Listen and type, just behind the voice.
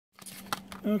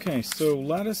Okay, so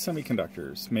Lattice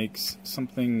Semiconductors makes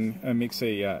something, makes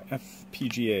a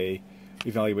FPGA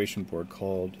evaluation board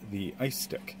called the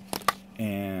IceStick,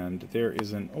 and there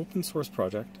is an open source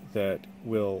project that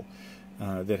will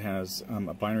that has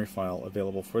a binary file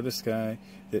available for this guy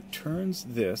that turns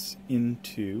this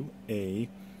into a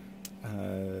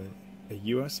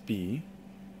USB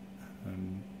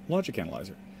logic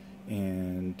analyzer,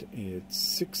 and it's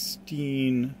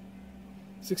 16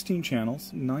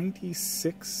 channels,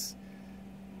 96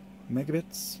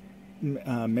 megabits,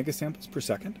 megasamples per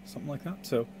second, something like that.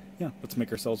 So yeah, let's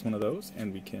make ourselves one of those,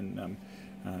 and we can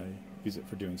use it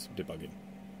for doing some debugging.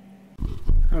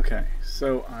 Okay,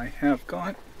 so I have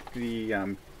got the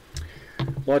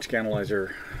logic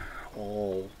analyzer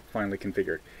all finally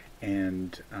configured,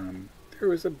 and there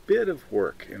was a bit of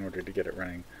work in order to get it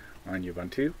running on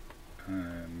Ubuntu.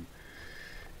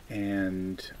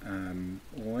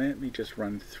 Let me just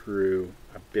run through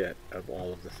a bit of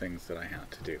all of the things that I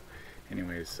had to do.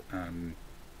 Anyways,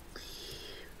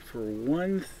 for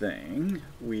one thing,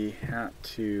 we had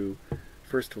to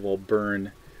first of all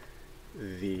burn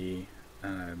the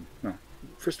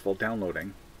first of all,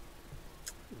 downloading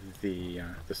the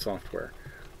software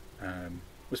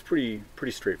was pretty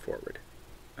straightforward.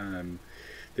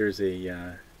 There's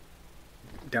a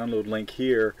download link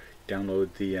here. Download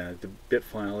the bit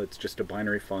file. It's just a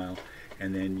binary file,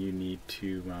 and then you need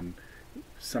to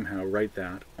somehow write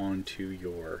that onto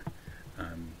your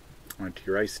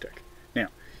IceStick. Now,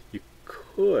 you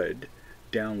could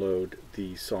download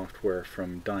the software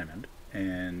from Diamond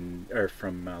or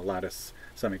from Lattice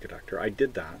Semiconductor. I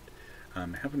did that.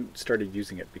 Haven't started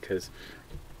using it because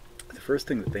the first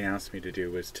thing that they asked me to do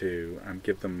was to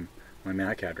give them my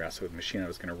MAC address of the machine I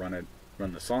was going to run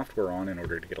the software on in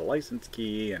order to get a license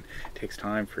key, and it takes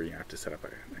time for you have to set up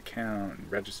an account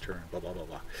and register and blah blah blah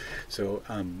blah. So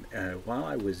while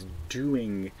I was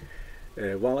waiting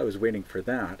for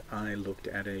that, I looked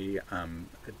at a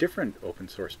different open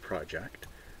source project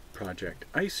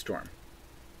IceStorm.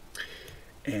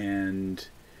 And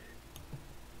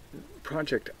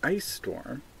Project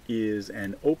IceStorm is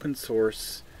an open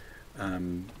source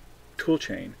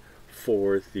toolchain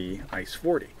for the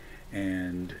Ice40,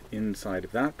 and inside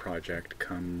of that project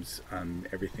comes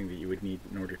everything that you would need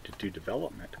in order to do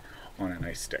development on an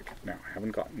IceStick. Now, I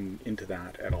haven't gotten into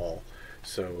that at all,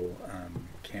 so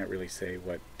can't really say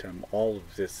what all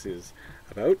of this is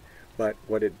about, but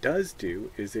what it does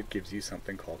do is it gives you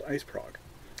something called iceprog,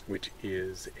 which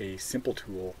is a simple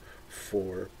tool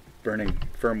for burning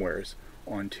firmwares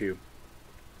onto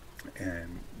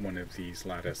one of these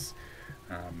Lattice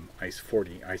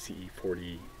Ice40,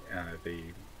 ICE40,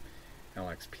 the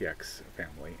LXPX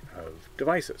family of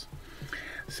devices.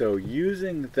 So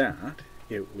using that,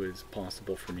 it was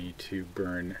possible for me to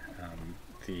burn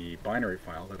the binary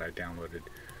file that I downloaded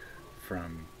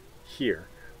from here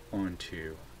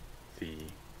onto the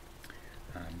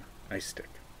IceStick.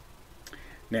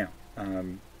 Now,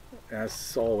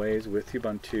 as always with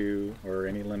Ubuntu or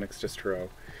any Linux distro,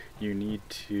 you need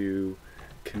to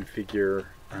configure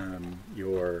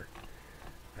your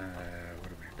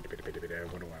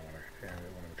what am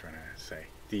I trying to say?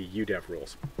 The UDEV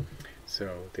rules.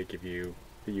 So they give you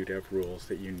the UDEV rules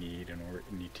that you need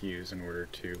to use in order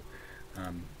to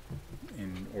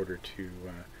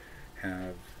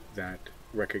have that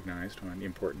recognized on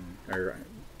importing or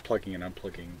plugging and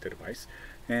unplugging the device.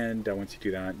 And once you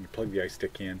do that and you plug the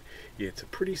IceStick in, it's a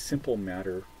pretty simple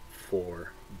matter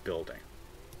for building.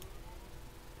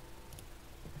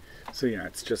 So yeah,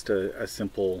 it's just a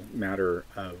simple matter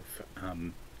of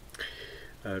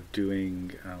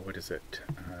doing what is it?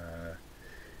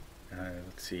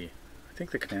 Let's see. I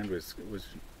think the command was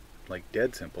like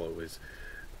dead simple. It was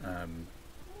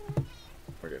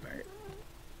where did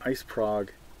iceprog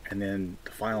and then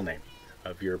the file name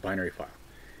of your binary file,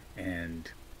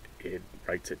 and it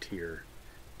writes it to your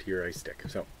IceStick.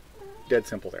 So dead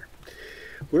simple there.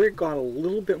 Where it got a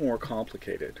little bit more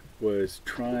complicated was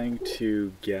trying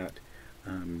to get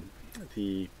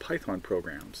the Python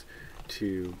programs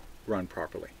to run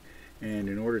properly. And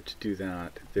in order to do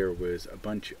that, there was a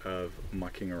bunch of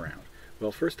mucking around.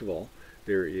 Well, first of all,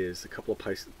 there is a couple of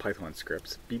Python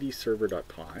scripts,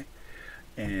 bdserver.py,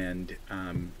 and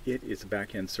it is a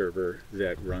backend server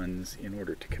that runs in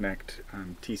order to connect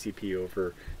TCP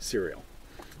over serial.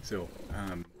 So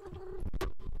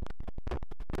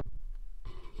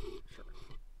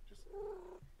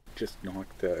just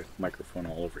knock the microphone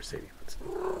all over, Sadie. That's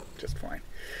just fine.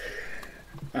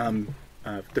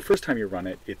 The first time you run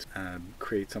it, it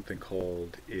creates something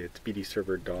called its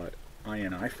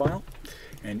bdserver.ini file,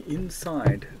 and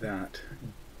inside that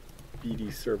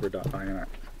bdserver.ini,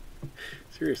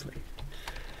 seriously,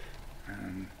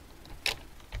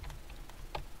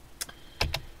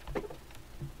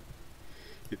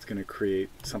 it's going to create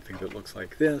something that looks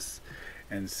like this,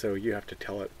 and so you have to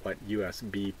tell it what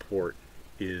USB port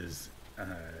is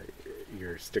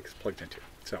your stick is plugged into.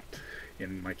 So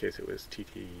in my case it was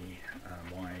TTY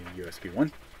USB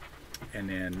 1, and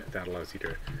then that allows you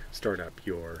to start up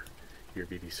your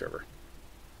BB server.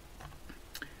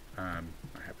 I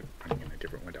have it running in a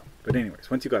different window. But anyways,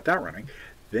 once you got that running,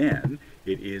 then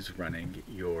it is running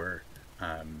your,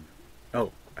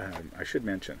 I should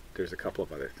mention, there's a couple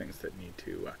of other things that need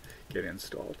to get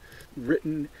installed.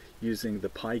 Written using the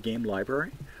Pygame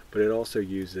library, but it also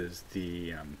uses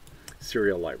the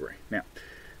serial library. Now,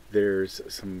 there's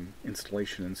some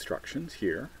installation instructions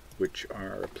here, which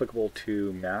are applicable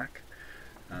to Mac,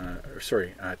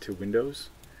 to Windows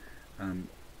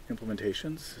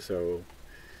implementations. So,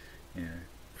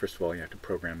 first of all, you have to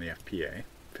program the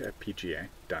FPGA,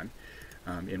 done.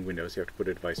 In Windows, you have to put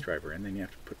a device driver in, then you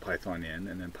have to put Python in,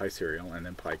 and then PySerial, and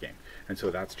then Pygame. And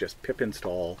so that's just pip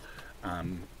install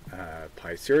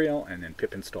PySerial, and then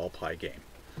pip install Pygame.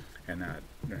 And that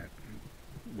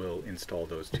will install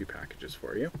those two packages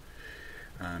for you.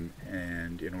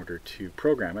 And in order to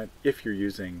program it, if you're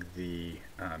using the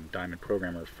Diamond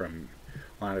Programmer from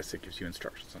Latice, it gives you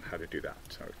instructions on how to do that.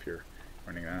 So if you're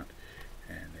running that,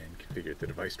 and then configure the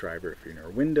device driver if you're near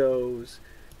Windows,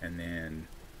 and then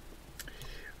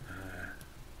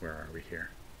where are we here?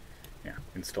 Yeah,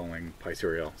 installing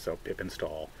PySerial, so pip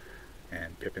install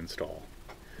and pip install,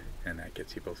 and that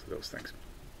gets you both of those things.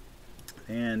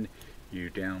 And you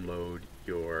download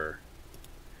your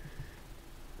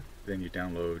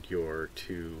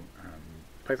two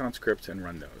Python scripts and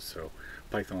run those. So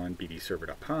Python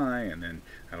bdserver.py, and then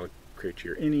that'll create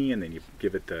your ini, and then you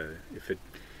give it the, if it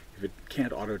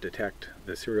can't auto detect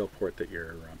the serial port that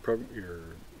your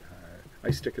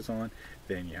IceStick is on,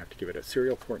 then you have to give it a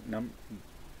serial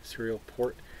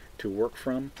port to work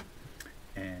from,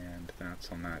 and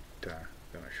that's on that that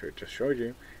I just showed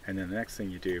you. And then the next thing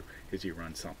you do is you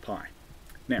run sump2.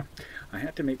 Now, I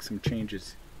had to make some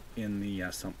changes in the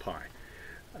sump2.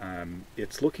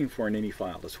 It's looking for an ini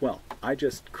file as well. I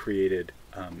just created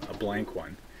a blank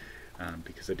one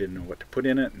because I didn't know what to put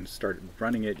in it, and started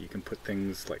running it. You can put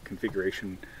things like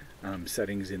configuration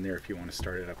settings in there if you want to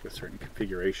start it up with certain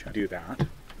configuration. Do that.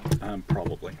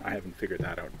 Probably. I haven't figured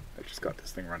that out. I just got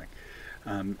this thing running.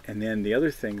 And then the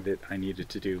other thing that I needed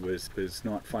to do was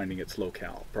not finding its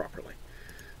locale properly.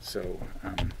 So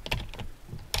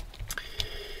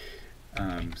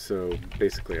so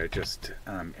basically I just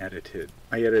edited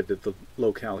the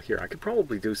locale here. I could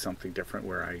probably do something different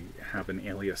where I have an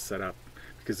alias set up,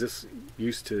 because this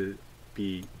used to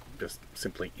be just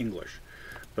simply English,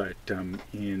 but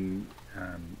in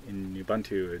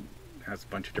Ubuntu it has a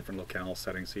bunch of different locale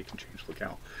settings, so you can change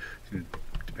locale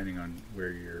depending on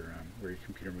where your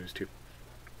computer moves to.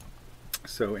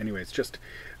 So anyways, just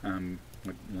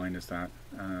what line is that?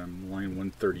 Line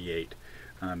 138.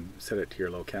 Set it to your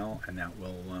locale, and that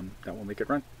will make it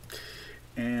run.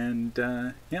 And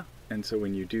yeah, and so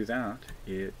when you do that,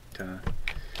 it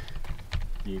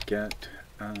you get.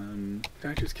 Did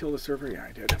I just kill the server? Yeah,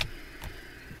 I did.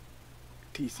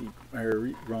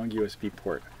 Wrong USB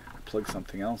port. I plugged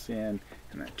something else in,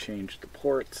 and I changed the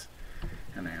ports,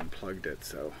 and I unplugged it.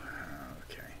 So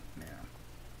okay,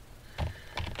 now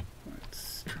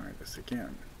let's try this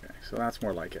again. Okay, so that's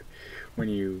more like it. When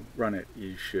you run it,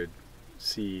 you should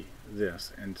see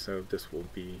this, and so this will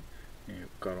be,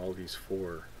 you've got all these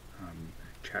four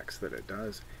checks that it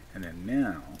does, and then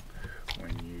now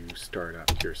when you start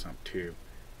up your sump2,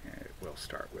 it will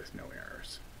start with no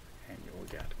errors, and you will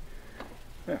get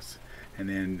this. And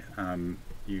then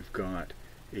you've got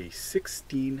a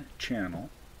 16 channel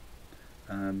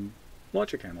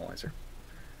logic analyzer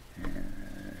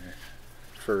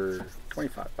for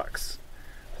 25 bucks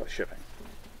plus shipping,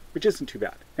 which isn't too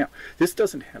bad. Now, this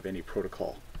doesn't have any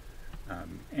protocol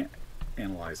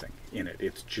analyzing in it.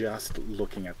 It's just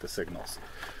looking at the signals.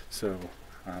 So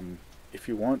if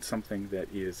you want something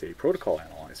that is a protocol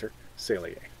analyzer,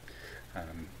 Salier.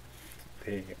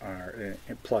 They are,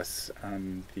 plus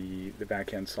the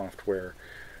back-end software,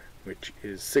 which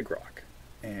is SIGROC.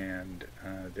 And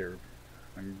there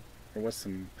was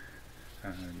some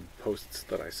posts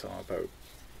that I saw about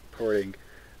porting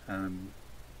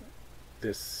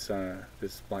this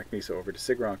Black Mesa over to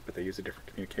SIGROC, but they use a different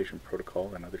communication protocol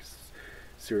than other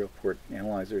serial port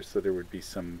analyzers, so there would be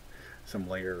some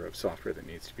layer of software that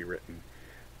needs to be written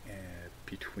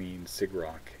between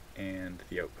SIGROC and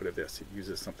the output of this. It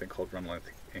uses something called run length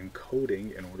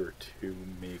encoding in order to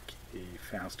make a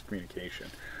fast communication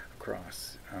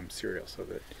across serial, so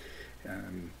that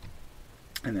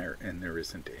and there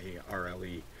isn't a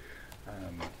RLE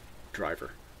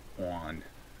driver on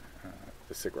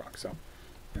the SIGROC, so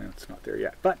it's not there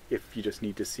yet. But if you just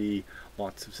need to see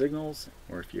lots of signals,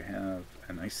 or if you have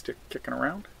an IceStick kicking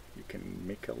around, you can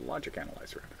make a logic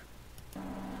analyzer out of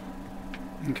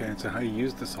it. Okay, so how you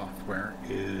use the software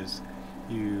is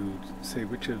you say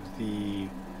which of the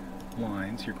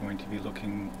lines you're going to be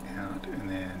looking at, and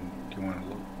then do you want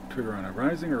to trigger on a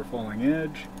rising or a falling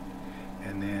edge,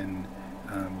 and then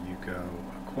you go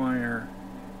acquire,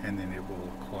 and then it will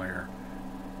acquire.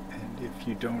 And if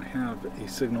you don't have a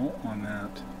signal on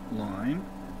that line,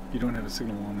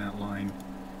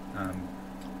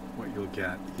 what you'll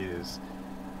get is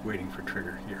waiting for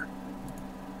trigger here.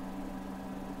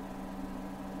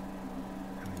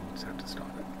 And then you just have to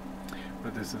stop it.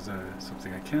 But this is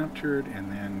something I captured,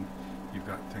 and then you've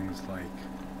got things like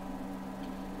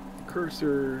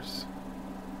cursors,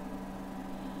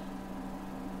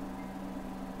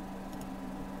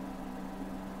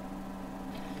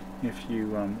 if you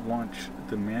launch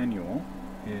the manual,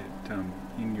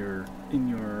 in your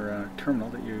terminal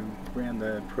that you ran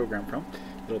the program from,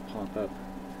 it'll pop up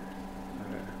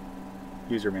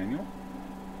user manual.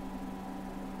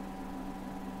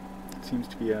 It seems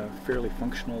to be a fairly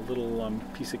functional little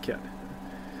piece of kit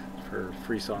for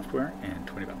free software and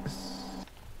 $20.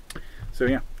 So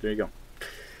yeah, there you go.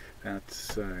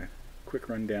 That's a quick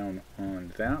rundown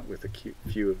on that, with a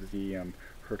few of the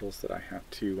hurdles that I had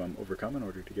to overcome in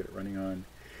order to get it running on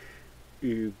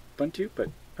Ubuntu. But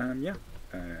yeah,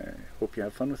 hope you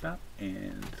have fun with that,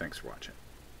 and thanks for watching.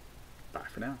 Bye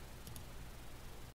for now.